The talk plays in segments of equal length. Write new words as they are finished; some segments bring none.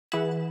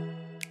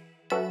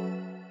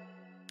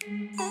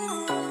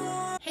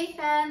Hey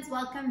friends,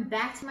 welcome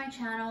back to my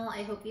channel.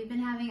 I hope you've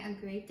been having a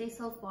great day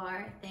so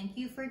far. Thank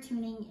you for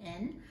tuning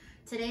in.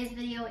 Today's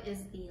video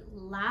is the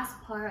last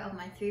part of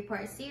my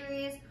 3-part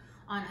series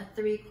on a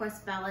 3-course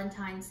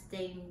Valentine's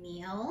Day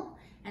meal.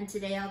 And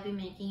today I'll be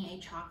making a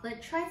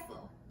chocolate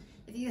trifle.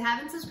 If you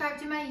haven't subscribed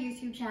to my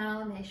YouTube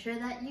channel, make sure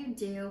that you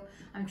do.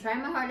 I'm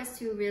trying my hardest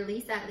to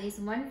release at least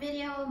one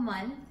video a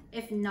month,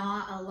 if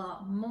not a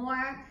lot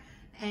more.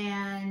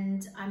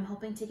 And I'm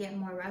hoping to get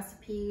more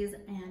recipes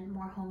and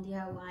more home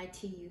DIY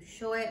to you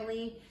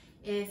shortly.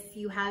 If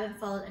you haven't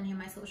followed any of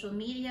my social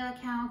media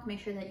accounts, make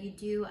sure that you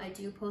do. I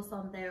do post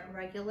on there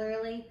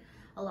regularly,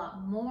 a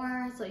lot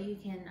more, so you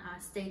can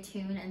stay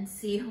tuned and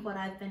see what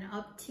I've been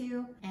up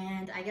to.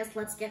 And I guess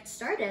let's get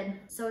started.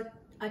 So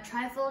a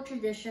trifle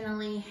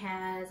traditionally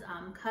has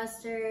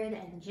custard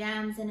and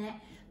jams in it,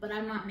 but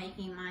I'm not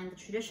making mine the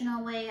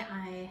traditional way.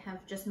 I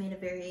have just made a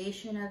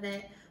variation of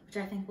it, which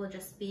I think will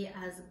just be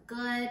as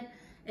good.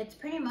 It's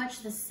pretty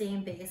much the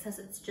same basis.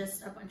 It's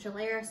just a bunch of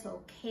layers,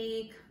 so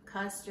cake,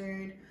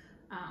 custard,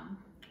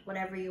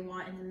 whatever you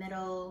want in the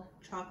middle,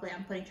 chocolate.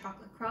 I'm putting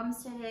chocolate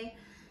crumbs today,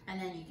 and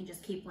then you can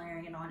just keep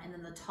layering it on. And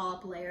then the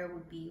top layer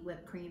would be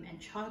whipped cream and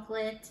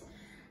chocolate.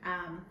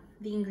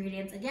 The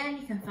ingredients, again,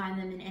 you can find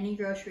them in any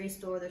grocery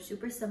store. They're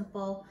super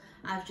simple.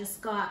 I've just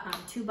got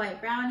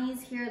 2-bite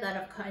brownies here that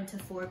I've cut into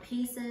 4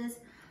 pieces.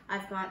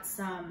 I've got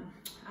some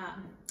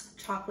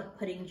chocolate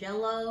pudding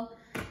jello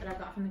that I've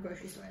got from the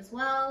grocery store as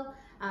well.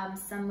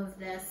 Some of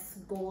this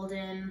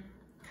golden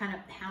kind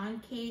of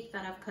pound cake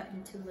that I've cut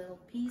into little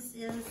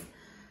pieces.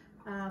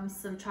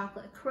 Some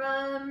chocolate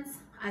crumbs.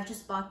 I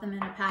just bought them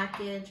in a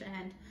package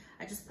and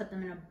I just put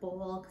them in a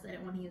bowl because I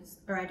didn't want to use,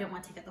 or I didn't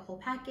want to take out the whole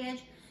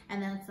package.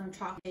 And then some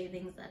chocolate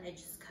shavings that I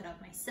just cut up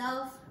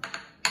myself.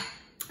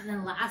 And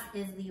then last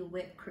is the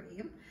whipped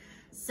cream.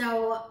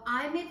 So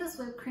I made this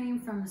whipped cream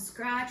from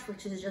scratch,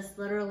 which is just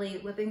literally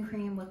whipping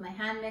cream with my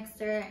hand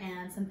mixer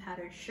and some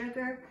powdered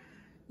sugar.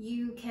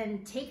 You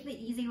can take the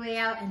easy way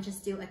out and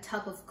just do a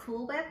tub of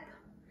Cool Whip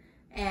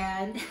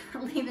and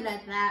leave it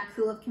at that.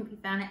 Cool Whip can be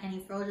found at any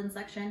frozen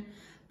section,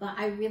 but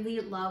I really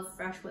love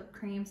fresh whipped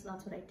cream, so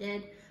that's what I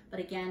did. But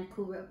again,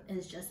 Cool Whip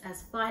is just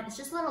as fun. It's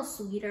just a little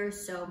sweeter,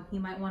 so you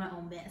might want to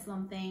omit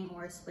something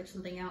or switch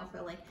something out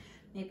for like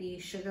maybe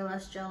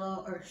sugarless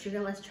jello or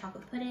sugarless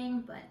chocolate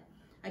pudding, but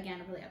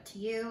again, really up to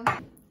you.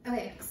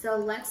 Okay, so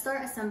let's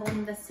start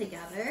assembling this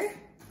together.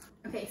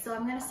 Okay, so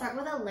I'm gonna start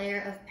with a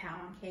layer of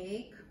pound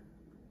cake.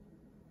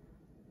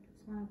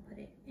 Just wanna put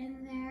it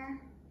in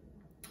there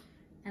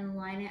and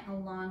line it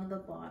along the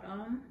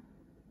bottom.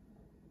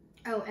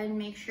 Oh, and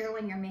make sure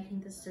when you're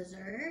making this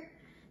dessert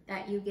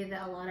that you give it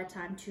a lot of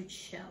time to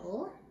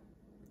chill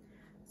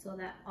so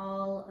that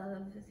all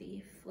of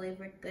the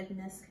flavored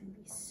goodness can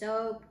be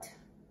soaked.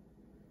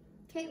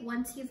 Okay,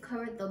 once you've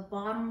covered the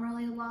bottom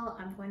really well,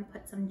 I'm going to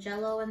put some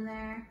jello in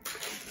there.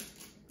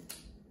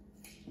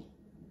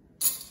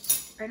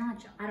 Or not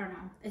jello, I don't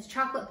know. It's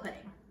chocolate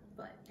pudding,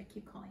 but I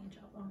keep calling it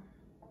jello.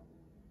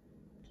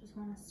 Just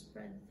want to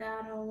spread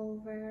that all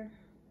over.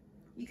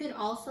 You could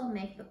also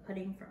make the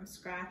pudding from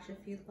scratch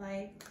if you'd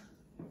like.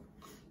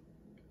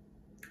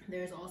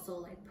 There's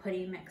also like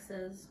pudding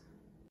mixes,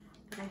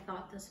 but I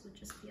thought this would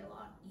just be a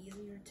lot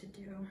easier to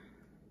do.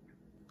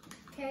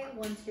 Okay,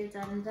 once you're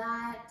done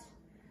that,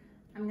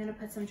 I'm gonna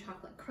put some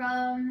chocolate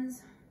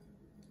crumbs.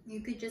 You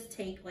could just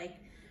take like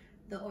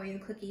the Oreo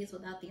cookies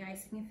without the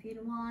icing if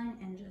you'd want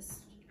and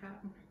just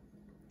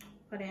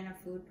put it in a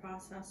food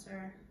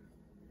processor.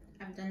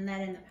 I've done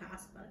that in the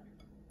past, but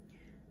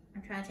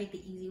I'm trying to take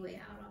the easy way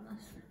out on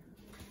this.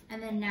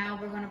 And then now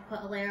we're gonna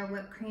put a layer of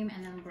whipped cream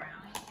and then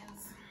brownies.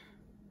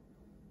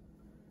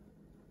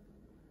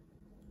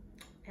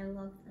 I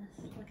love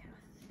this, look how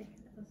thick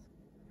it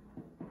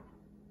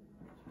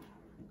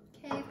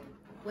is. Okay,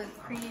 whipped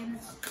cream.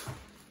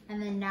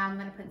 And then now I'm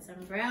gonna put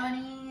some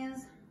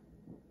brownies.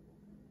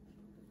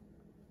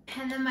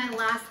 And then my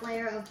last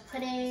layer of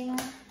pudding,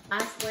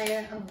 last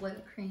layer of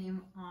whipped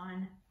cream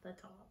on the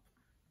top.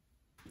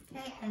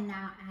 Okay, and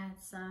now add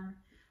some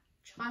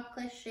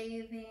chocolate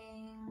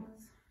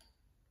shavings.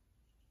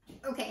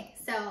 Okay,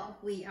 so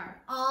we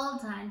are all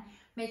done.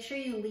 Make sure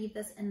you leave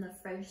this in the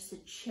fridge to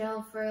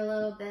chill for a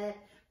little bit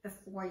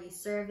before you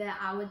serve it.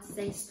 I would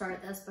say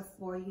start this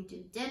before you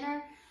do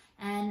dinner.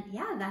 And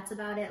yeah, that's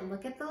about it.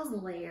 Look at those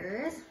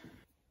layers.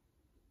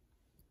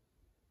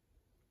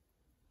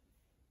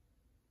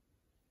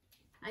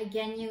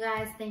 Again, you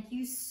guys, thank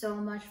you so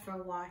much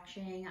for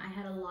watching. I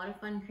had a lot of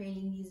fun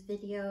creating these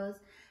videos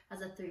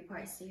as a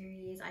 3-part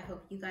series. I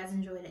hope you guys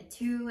enjoyed it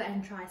too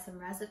and try some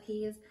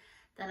recipes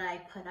that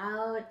I put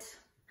out.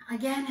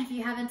 Again, if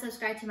you haven't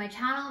subscribed to my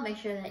channel, make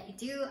sure that you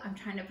do. I'm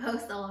trying to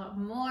post a lot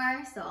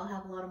more, so I'll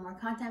have a lot of more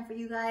content for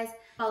you guys.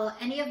 Follow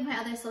any of my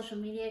other social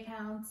media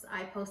accounts.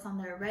 I post on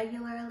there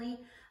regularly.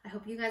 I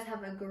hope you guys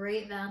have a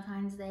great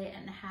Valentine's Day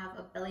and have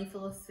a belly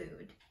full of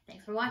food.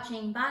 Thanks for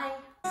watching. Bye.